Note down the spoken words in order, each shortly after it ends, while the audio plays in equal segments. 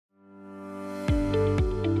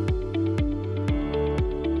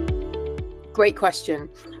Great question.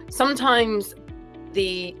 Sometimes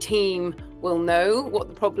the team will know what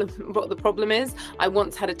the problem is. I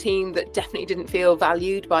once had a team that definitely didn't feel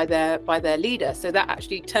valued by their leader, so that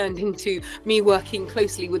actually turned into me working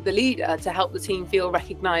closely with the leader to help the team feel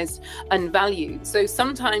recognized and valued. So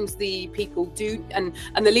sometimes the people do, and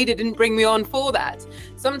the leader didn't bring me on for that.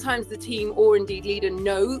 Sometimes the team or indeed leader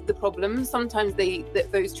know the problem. Sometimes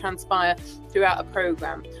those transpire throughout a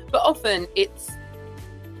program, but often it's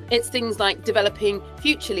things like developing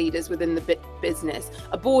future leaders within the business,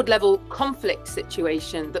 a board level conflict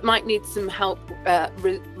situation that might need some help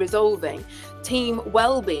resolving, team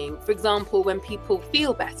well-being. For example, when people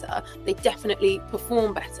feel better, they definitely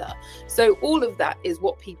perform better. So all of that is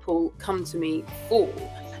what people come to me for.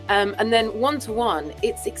 And then one-to-one,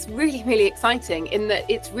 it's really, really exciting in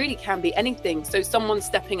that it really can be anything. So someone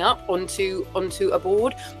stepping up onto a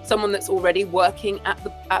board, someone that's already working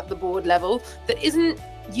at the board level that isn't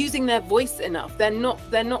using their voice enough. They're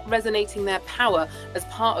not resonating their power as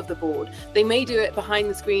part of the board. They may do it behind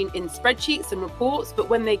the screen in spreadsheets and reports, but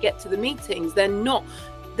when they get to the meetings, they're not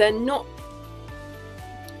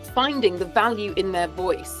finding the value in their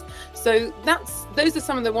voice. So those are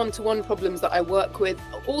some of the one-to-one problems that I work with.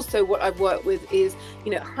 Also, what I've worked with is,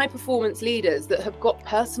 high performance leaders that have got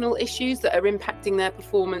personal issues that are impacting their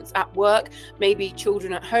performance at work, maybe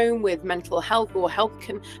children at home with mental health or health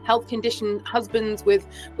condition, husbands with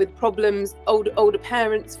problems, older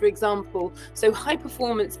parents, for example. So high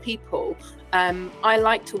performance people, I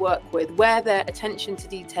like to work with where their attention to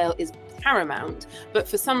detail is paramount, but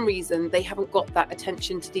for some reason they haven't got that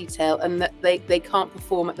attention to detail and that they can't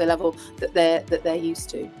perform at the level that they're used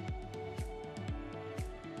to.